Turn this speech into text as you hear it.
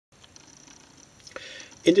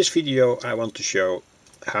In this video I want to show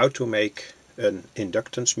how to make an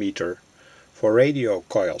inductance meter for radio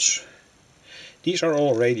coils. These are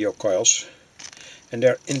all radio coils and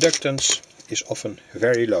their inductance is often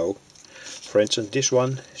very low. For instance, this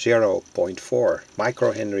one 0.4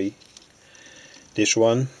 microhenry, this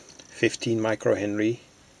one 15 microhenry,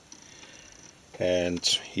 and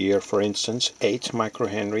here for instance 8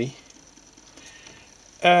 microhenry.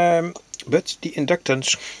 But the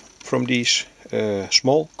inductance from these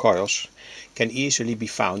small coils can easily be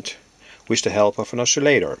found with the help of an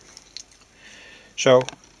oscillator. So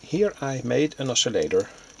here I made an oscillator,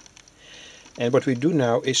 and what we do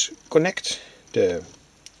now is connect the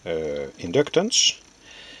inductance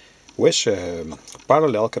with a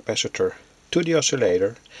parallel capacitor to the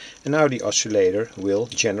oscillator, and now the oscillator will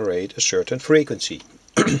generate a certain frequency.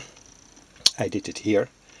 I did it here,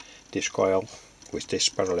 this coil with this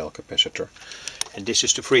parallel capacitor, and this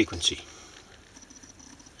is the frequency.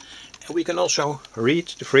 And we can also read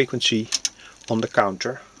the frequency on the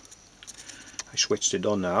counter. I switched it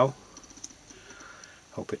on now.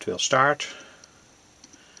 Hope it will start.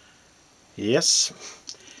 Yes.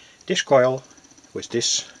 This coil with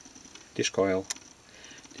this coil,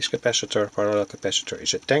 this capacitor, parallel capacitor,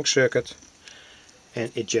 is a tank circuit,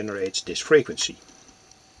 and it generates this frequency.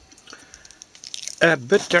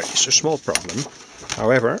 But there is a small problem.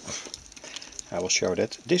 However, I will show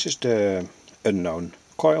that this is the unknown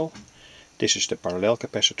coil, this is the parallel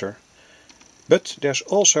capacitor, but there's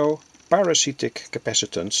also parasitic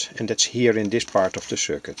capacitance, and that's here in this part of the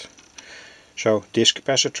circuit. So this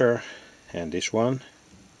capacitor and this one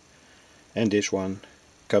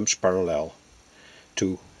comes parallel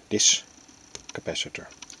to this capacitor.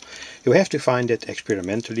 You have to find it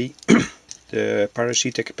experimentally, the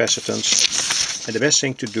parasitic capacitance, and the best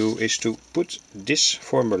thing to do is to put this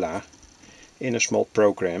formula in a small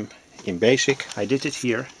program in BASIC. I did it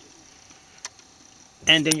here,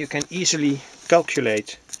 and then you can easily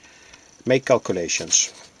make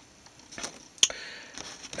calculations.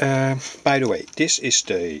 By the way, this is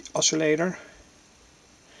the oscillator.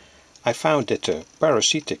 I found that the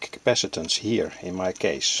parasitic capacitance here in my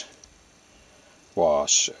case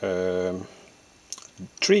was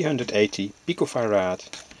 380 picofarad,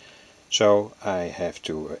 so I have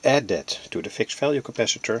to add that to the fixed value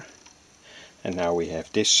capacitor, and now we have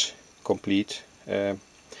this complete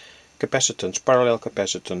capacitance, parallel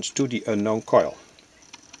capacitance to the unknown coil.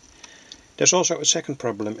 There's also a second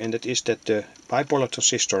problem, and that is that the bipolar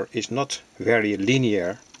transistor is not very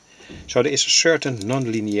linear, so there is a certain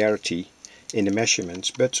non-linearity in the measurements.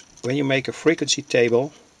 But when you make a frequency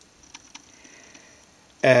table,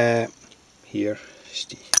 here is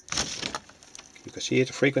you can see it,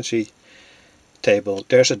 the frequency table,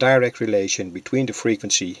 there's a direct relation between the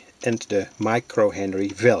frequency and the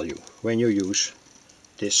microhenry value when you use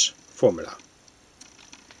this formula.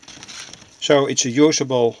 So it's a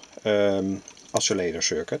usable oscillator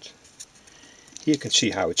circuit. Here you can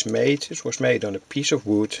see how it's made. This was made on a piece of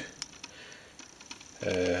wood,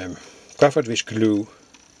 covered with glue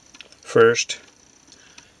first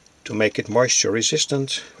to make it moisture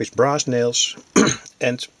resistant with brass nails.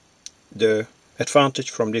 And the advantage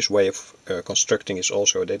from this way of constructing is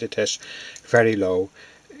also that it has very low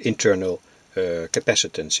internal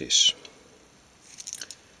capacitances.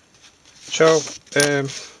 So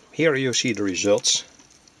here you see the results.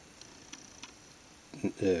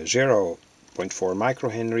 0.4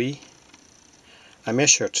 microhenry. I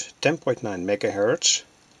measured 10.9 megahertz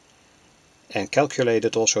and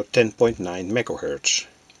calculated also 10.9 megahertz.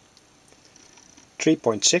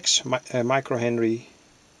 3.6 microhenry.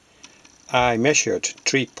 I measured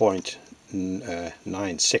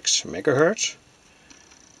 3.96 megahertz,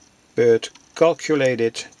 but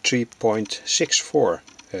calculated 3.64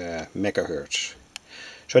 megahertz.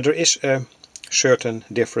 So there is a certain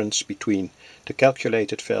difference between the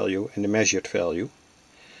calculated value and the measured value,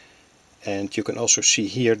 and you can also see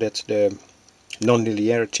here that the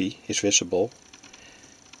non-linearity is visible.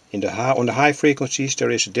 On the high frequencies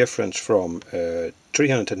there is a difference from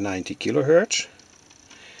 390 kilohertz,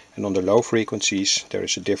 and on the low frequencies there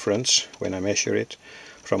is a difference, when I measure it,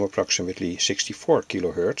 from approximately 64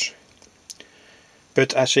 kilohertz.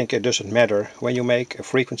 But I think it doesn't matter. When you make a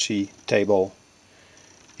frequency table,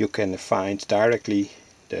 you can find directly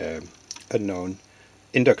the unknown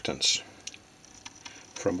inductance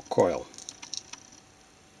from a coil.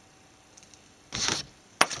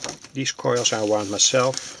 These coils I wound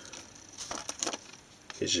myself.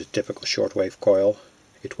 This is a typical shortwave coil.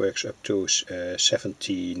 It works up to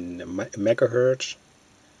 17 megahertz,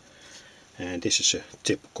 and this is a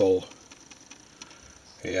typical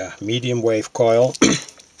medium wave coil.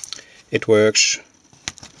 It works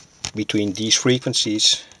between these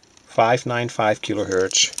frequencies 595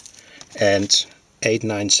 kHz and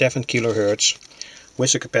 897 kHz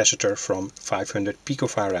with a capacitor from 500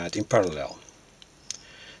 picofarad in parallel.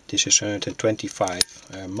 This is 125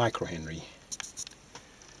 microhenry.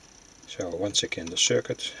 So once again the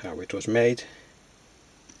circuit, how it was made.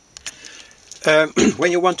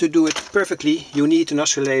 When you want to do it perfectly, you need an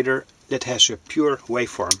oscillator that has a pure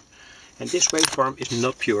waveform. And this waveform is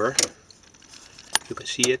not pure. You can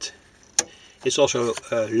see it. It's also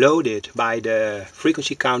loaded by the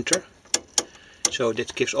frequency counter. So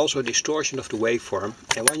that gives also distortion of the waveform.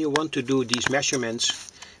 And when you want to do these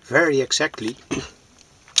measurements very exactly,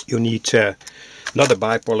 you need not a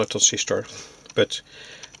bipolar transistor, but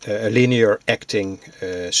a linear acting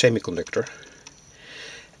semiconductor.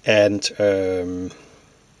 And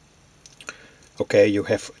okay, you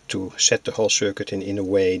have to set the whole circuit in a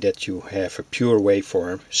way that you have a pure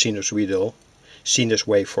waveform, sinusoidal, sinus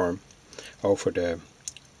waveform over the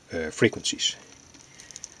frequencies.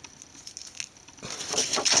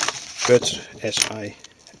 But as I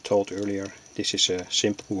told earlier, this is a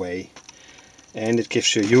simple way, and it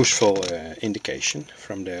gives you a useful indication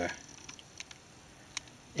from the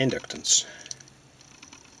inductance.